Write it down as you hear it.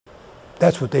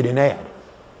That's what they didn't add.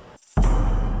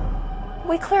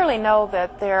 We clearly know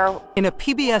that there... In a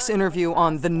PBS interview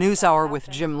on The NewsHour with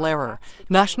Jim Lehrer,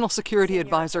 National Security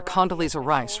Advisor Condoleezza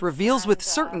Rice reveals with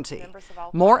certainty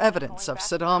more evidence of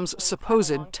Saddam's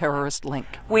supposed terrorist link.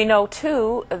 We know,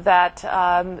 too, that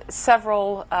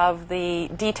several of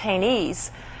the detainees,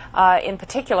 in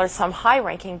particular some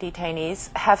high-ranking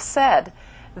detainees, have said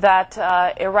that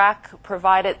Iraq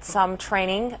provided some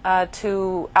training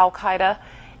to al-Qaeda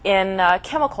in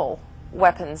chemical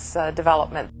weapons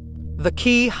development. The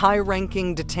key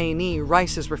high-ranking detainee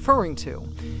Rice is referring to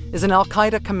is an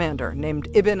al-Qaeda commander named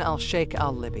Ibn al-Sheikh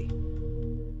al-Libi.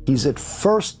 He's at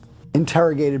first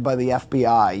interrogated by the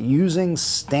FBI using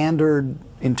standard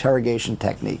interrogation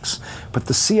techniques, but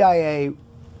the CIA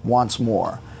wants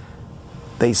more.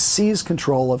 They seize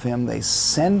control of him, they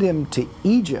send him to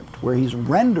Egypt, where he's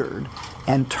rendered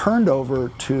and turned over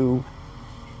to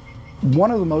one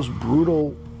of the most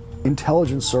brutal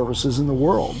intelligence services in the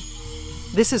world.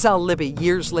 This is al-Libi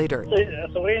years later,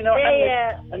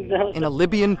 in a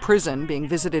Libyan prison being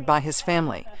visited by his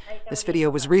family. This video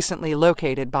was recently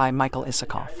located by Michael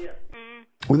Isikoff.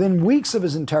 Within weeks of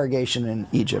his interrogation in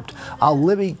Egypt,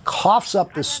 al-Libi coughs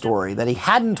up this story that he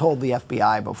hadn't told the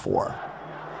FBI before,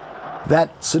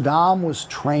 that Saddam was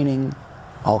training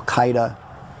al-Qaeda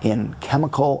in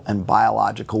chemical and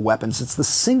biological weapons. It's the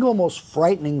single most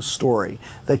frightening story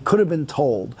that could have been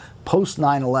told post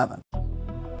 9/11.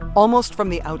 Almost from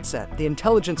the outset, the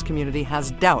intelligence community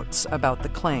has doubts about the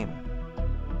claim.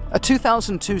 A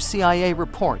 2002 CIA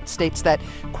report states that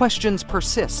questions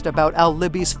persist about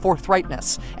al-Libi's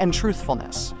forthrightness and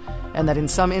truthfulness, and that in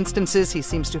some instances he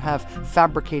seems to have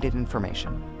fabricated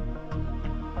information.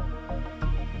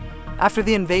 After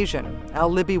the invasion,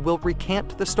 al-Libi will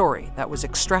recant the story that was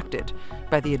extracted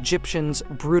by the Egyptians'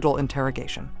 brutal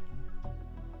interrogation.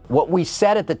 What we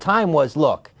said at the time was,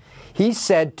 look, he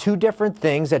said two different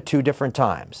things at two different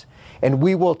times. And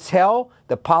we will tell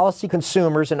the policy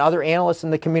consumers and other analysts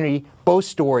in the community both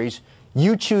stories.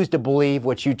 You choose to believe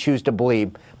what you choose to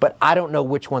believe, but I don't know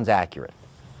which one's accurate.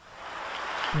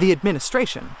 The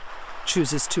administration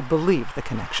chooses to believe the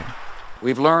connection.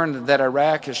 We've learned that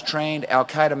Iraq has trained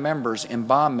al-Qaeda members in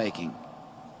bomb making,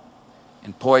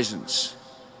 in poisons,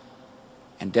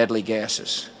 and deadly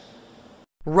gases.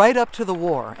 Right up to the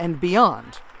war and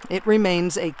beyond, it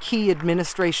remains a key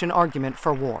administration argument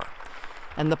for war,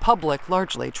 and the public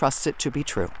largely trusts it to be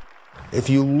true. If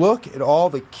you look at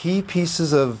all the key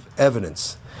pieces of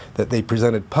evidence that they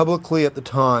presented publicly at the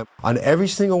time, on every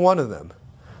single one of them,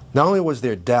 not only was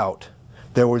there doubt,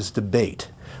 there was debate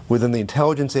within the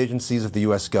intelligence agencies of the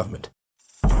U.S. government.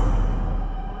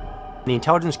 The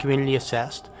intelligence community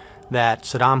assessed that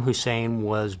Saddam Hussein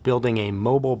was building a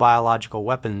mobile biological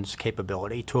weapons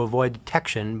capability to avoid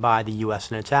detection by the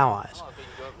U.S. and its allies.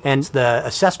 And the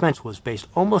assessment was based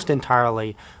almost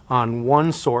entirely on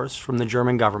one source from the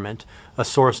German government, a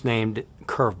source named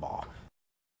Curveball.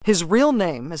 His real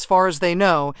name, as far as they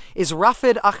know, is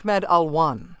Rafid Ahmed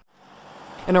Alwan,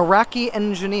 an Iraqi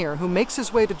engineer who makes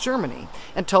his way to Germany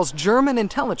and tells German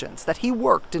intelligence that he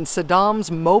worked in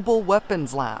Saddam's mobile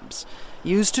weapons labs,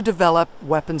 used to develop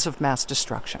weapons of mass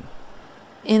destruction.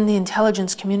 In the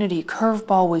intelligence community,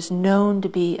 Curveball was known to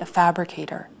be a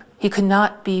fabricator. He could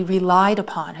not be relied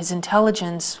upon. His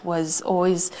intelligence was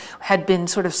always, had been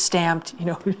sort of stamped,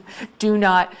 do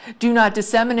not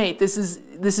disseminate, this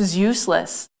is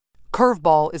useless.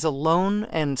 Curveball is a lone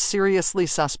and seriously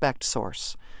suspect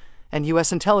source, and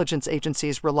U.S. intelligence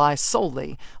agencies rely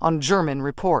solely on German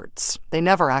reports. They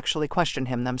never actually question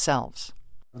him themselves.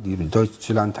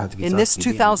 In this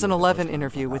 2011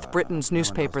 interview with Britain's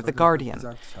newspaper The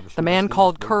Guardian, the man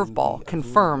called Curveball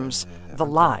confirms the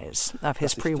lies of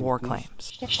his pre-war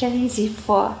claims. Stellen Sie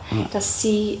vor, dass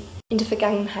Sie in die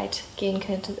Vergangenheit gehen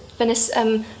könnten. Wenn es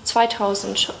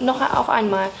 2000 noch auf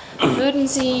einmal, würden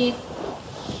Sie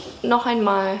noch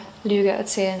einmal Lüge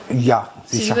erzählen? Ja,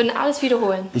 sicher. Sie würden alles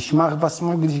wiederholen. Ich mache was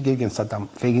möglich gegen Saddam,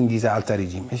 wegen dieser alten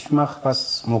Regime. Ich mache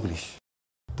was möglich.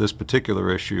 This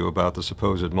particular issue about the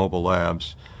supposed mobile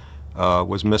labs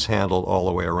was mishandled all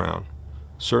the way around,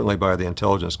 certainly by the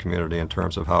intelligence community in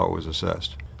terms of how it was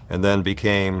assessed, and then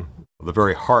became the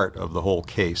very heart of the whole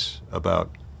case about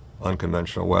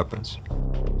unconventional weapons.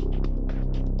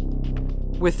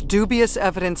 With dubious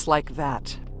evidence like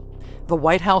that, the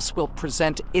White House will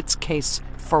present its case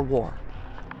for war.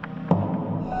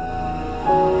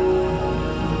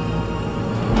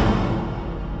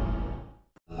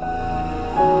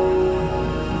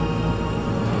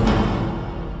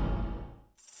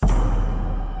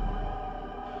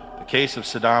 The case of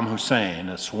Saddam Hussein,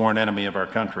 a sworn enemy of our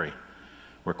country,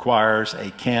 requires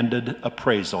a candid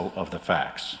appraisal of the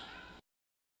facts.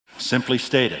 Simply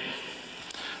stated,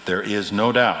 there is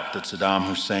no doubt that Saddam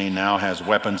Hussein now has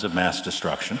weapons of mass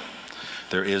destruction.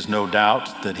 There is no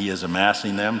doubt that he is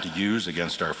amassing them to use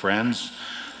against our friends,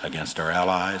 against our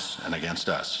allies, and against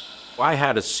us. I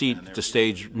had a seat at the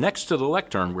stage next to the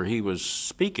lectern where he was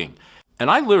speaking,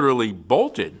 and I literally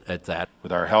bolted at that.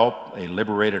 With our help, a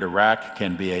liberated Iraq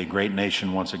can be a great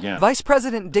nation once again. Vice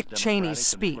President Dick Cheney's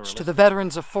speech to the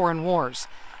veterans of foreign wars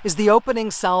is the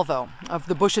opening salvo of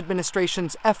the Bush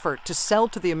administration's effort to sell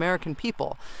to the American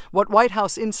people what White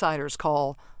House insiders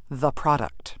call the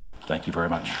product. Thank you very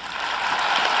much.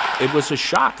 It was a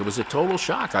shock. It was a total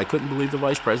shock. I couldn't believe the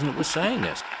vice president was saying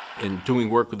this. In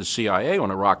doing work with the CIA on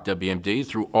Iraq WMD,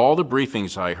 through all the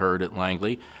briefings I heard at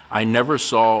Langley, I never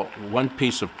saw one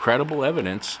piece of credible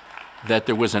evidence that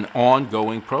there was an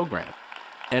ongoing program.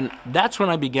 And that's when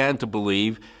I began to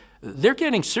believe they're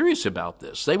getting serious about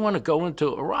this. They want to go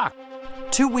into Iraq.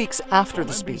 2 weeks after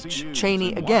the speech,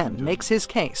 Cheney again makes his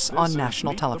case on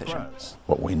national television.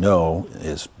 What we know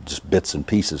is just bits and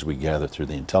pieces we gather through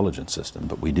the intelligence system,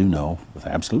 but we do know with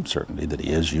absolute certainty that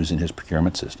he is using his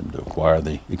procurement system to acquire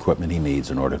the equipment he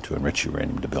needs in order to enrich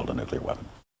uranium to build a nuclear weapon.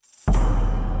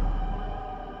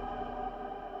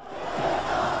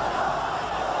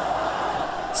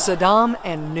 Saddam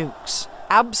and nukes,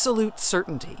 absolute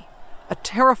certainty. A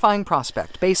terrifying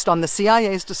prospect based on the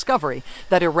CIA's discovery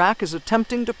that Iraq is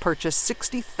attempting to purchase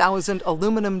 60,000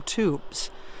 aluminum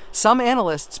tubes. Some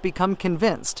analysts become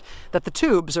convinced that the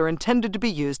tubes are intended to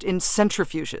be used in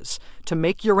centrifuges to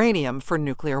make uranium for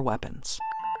nuclear weapons.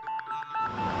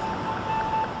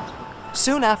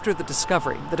 Soon after the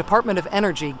discovery, the Department of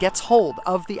Energy gets hold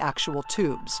of the actual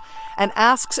tubes and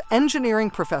asks engineering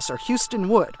professor Houston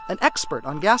Wood, an expert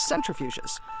on gas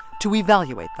centrifuges, to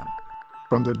evaluate them.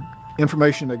 From the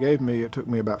information they gave me, it took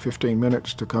me about 15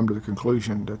 minutes to come to the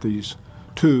conclusion that these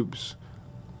tubes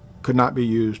could not be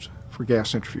used for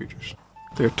gas centrifuges.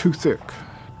 They're too thick,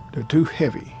 they're too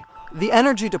heavy. The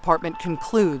Energy Department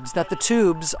concludes that the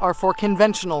tubes are for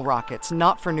conventional rockets,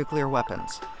 not for nuclear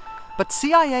weapons. But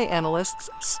CIA analysts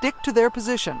stick to their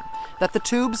position that the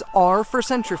tubes are for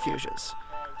centrifuges,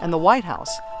 and the White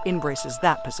House embraces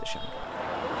that position.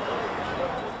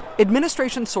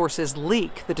 Administration sources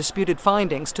leak the disputed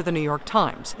findings to the New York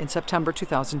Times in September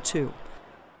 2002.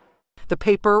 The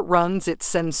paper runs its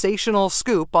sensational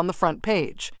scoop on the front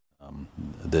page.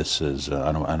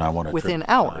 Within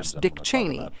hours, Dick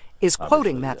Cheney is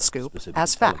quoting that scoop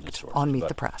as fact on Meet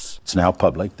the Press. It's now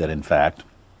public that, in fact,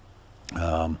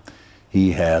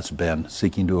 he has been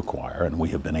seeking to acquire, and we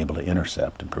have been able to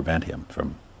intercept and prevent him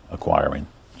from acquiring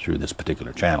through this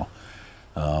particular channel,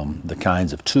 the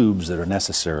kinds of tubes that are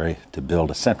necessary to build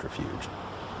a centrifuge.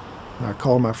 And I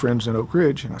called my friends in Oak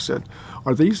Ridge and I said,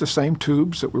 "Are these the same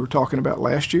tubes that we were talking about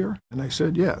last year?" And they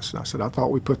said yes. And I said, "I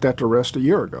thought we put that to rest a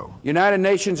year ago." United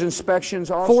Nations inspections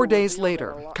also... 4 days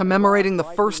later, commemorating the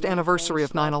first anniversary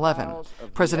of 9/11,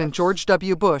 President George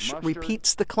W. Bush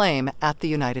repeats the claim at the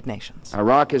United Nations.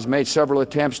 Iraq has made several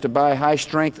attempts to buy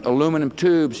high-strength aluminum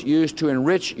tubes used to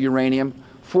enrich uranium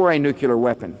for a nuclear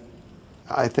weapon.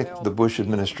 I think the Bush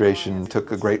administration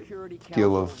took a great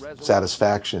deal of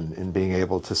satisfaction in being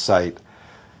able to cite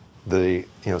the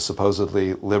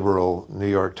supposedly liberal New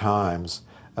York Times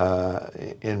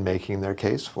in making their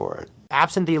case for it.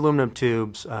 Absent the aluminum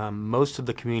tubes, most of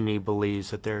the community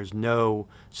believes that there is no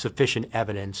sufficient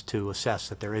evidence to assess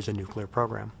that there is a nuclear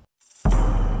program.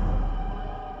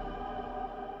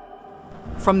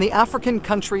 From the African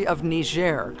country of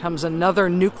Niger comes another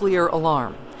nuclear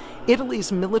alarm.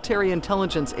 Italy's military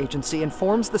intelligence agency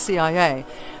informs the CIA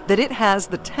that it has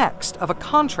the text of a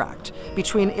contract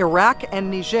between Iraq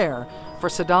and Niger for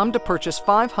Saddam to purchase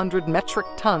 500 metric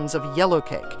tons of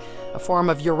yellowcake, a form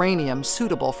of uranium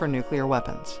suitable for nuclear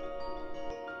weapons.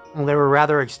 Well, there were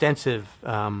rather extensive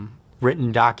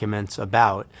written documents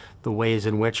about the ways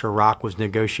in which Iraq was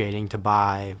negotiating to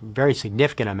buy very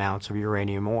significant amounts of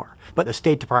uranium ore. But the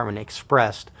State Department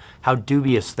expressed how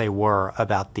dubious they were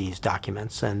about these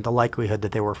documents and the likelihood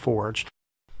that they were forged.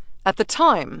 At the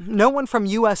time, no one from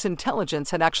U.S.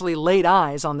 intelligence had actually laid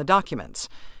eyes on the documents,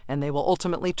 and they will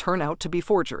ultimately turn out to be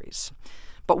forgeries.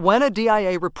 But when a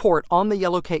DIA report on the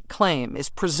yellowcake claim is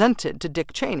presented to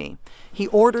Dick Cheney, he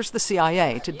orders the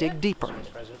CIA to dig deeper.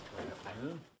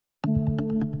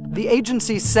 The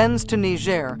agency sends to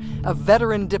Niger a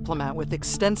veteran diplomat with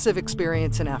extensive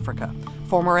experience in Africa,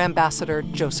 former Ambassador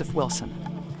Joseph Wilson.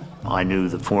 I knew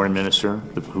the foreign minister,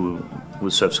 who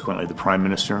was subsequently the prime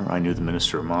minister. I knew the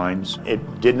minister of mines.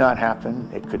 It did not happen.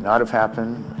 It could not have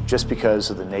happened just because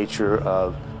of the nature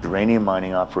of uranium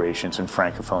mining operations in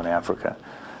Francophone Africa.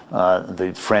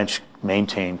 The French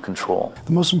maintained control.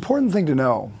 The most important thing to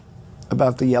know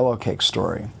about the yellow cake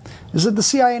story is that the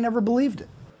CIA never believed it.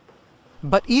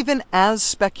 But even as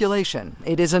speculation,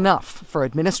 it is enough for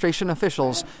administration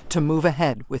officials to move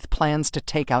ahead with plans to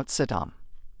take out Saddam.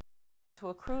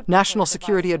 National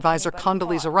Security Advisor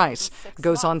Condoleezza Rice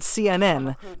goes on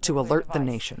CNN to alert the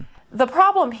nation. The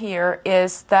problem here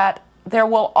is that there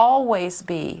will always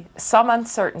be some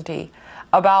uncertainty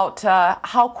about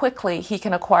how quickly he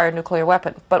can acquire a nuclear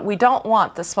weapon, but we don't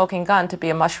want the smoking gun to be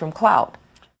a mushroom cloud.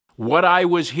 What I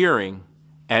was hearing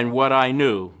and what I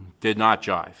knew did not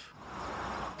jive.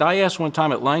 I asked one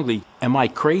time at Langley, am I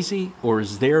crazy or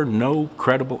is there no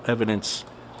credible evidence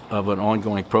of an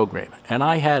ongoing program? And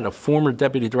I had a former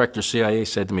deputy director of CIA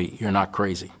said to me, you're not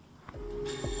crazy.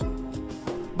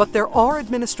 But there are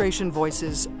administration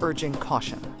voices urging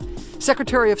caution.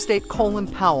 Secretary of State Colin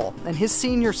Powell and his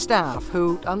senior staff,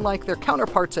 who, unlike their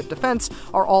counterparts at Defense,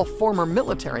 are all former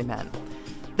military men,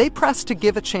 they press to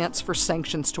give a chance for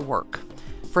sanctions to work,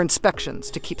 for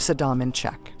inspections to keep Saddam in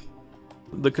check.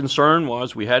 The concern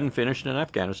was we hadn't finished in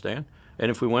Afghanistan, and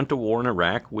if we went to war in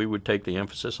Iraq, we would take the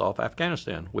emphasis off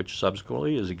Afghanistan, which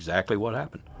subsequently is exactly what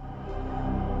happened.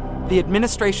 The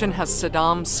administration has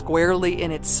Saddam squarely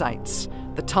in its sights.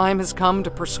 The time has come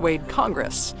to persuade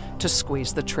Congress to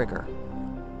squeeze the trigger.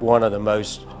 One of the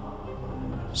most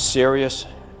serious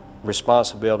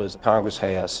responsibilities Congress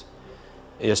has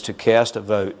is to cast a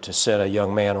vote to send a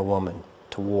young man or woman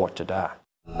to war to die.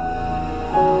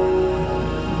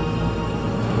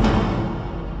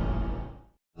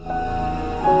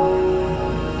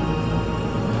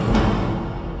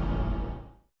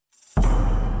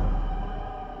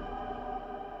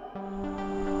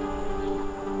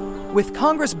 With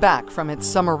Congress back from its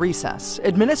summer recess,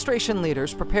 administration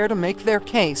leaders prepare to make their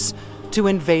case to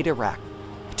invade Iraq,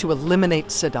 to eliminate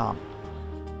Saddam.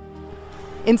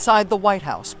 Inside the White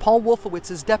House, Paul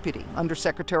Wolfowitz's deputy,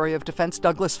 Undersecretary of Defense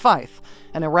Douglas Feith,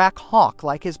 an Iraq hawk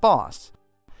like his boss,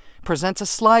 presents a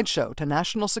slideshow to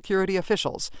national security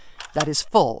officials that is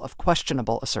full of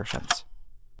questionable assertions.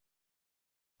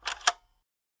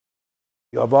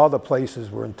 Of all the places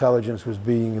where intelligence was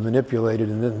being manipulated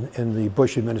in the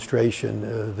Bush administration,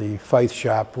 the Feith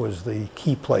shop was the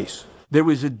key place. There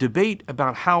was a debate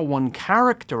about how one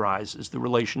characterizes the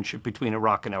relationship between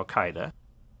Iraq and al-Qaeda.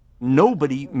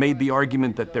 Nobody made the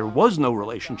argument that there was no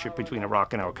relationship between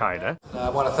Iraq and al-Qaeda. I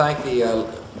want to thank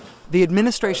The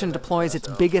administration deploys its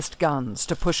biggest guns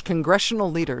to push congressional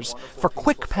leaders for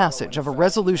quick passage of a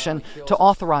resolution to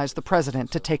authorize the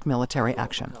president to take military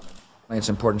action. It's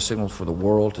an important signal for the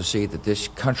world to see that this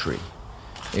country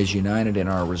is united in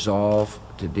our resolve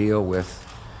to deal with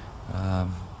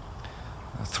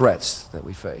threats that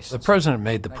we face. The president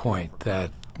made the point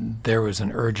that there was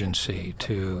an urgency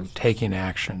to taking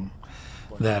action,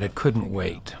 that it couldn't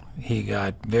wait. He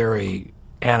got very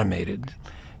animated.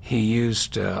 He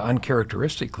used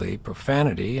uncharacteristically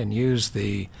profanity and used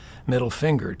the middle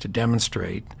finger to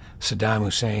demonstrate Saddam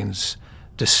Hussein's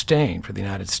disdain for the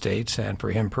United States and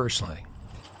for him personally.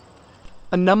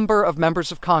 A number of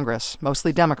members of Congress,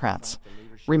 mostly Democrats,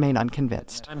 remain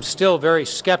unconvinced. I'm still very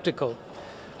skeptical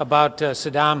about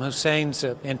Saddam Hussein's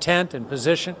intent and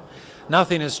position.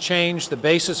 Nothing has changed the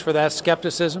basis for that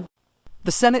skepticism.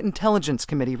 The Senate Intelligence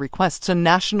Committee requests a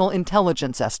national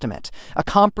intelligence estimate, a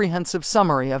comprehensive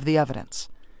summary of the evidence.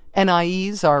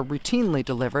 NIEs are routinely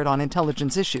delivered on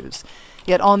intelligence issues,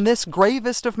 yet on this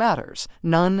gravest of matters,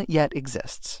 none yet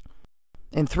exists.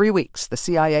 In 3 weeks, the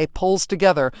CIA pulls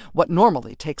together what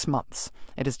normally takes months.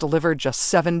 It is delivered just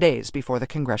 7 days before the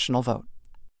congressional vote.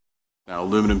 Now,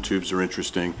 aluminum tubes are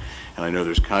interesting, and I know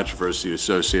there's controversy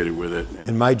associated with it.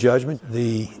 In my judgment,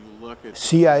 the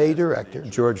CIA director,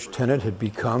 George Tenet, had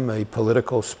become a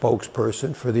political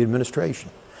spokesperson for the administration.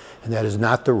 And that is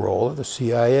not the role of the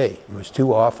CIA. It was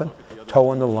too often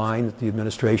toeing the line that the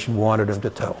administration wanted him to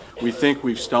toe. We think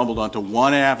we've stumbled onto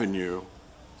one avenue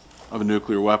of a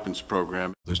nuclear weapons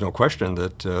program. There's no question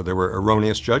that there were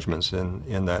erroneous judgments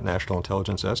in that national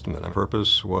intelligence estimate. The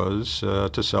purpose was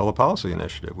to sell a policy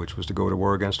initiative, which was to go to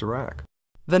war against Iraq.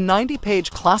 The 90-page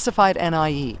classified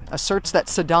NIE asserts that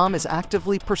Saddam is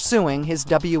actively pursuing his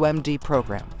WMD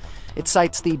program. It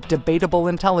cites the debatable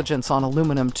intelligence on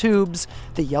aluminum tubes,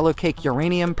 the yellow cake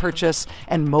uranium purchase,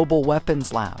 and mobile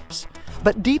weapons labs.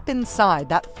 But deep inside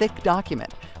that thick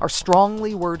document are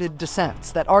strongly worded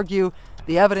dissents that argue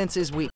the evidence is weak,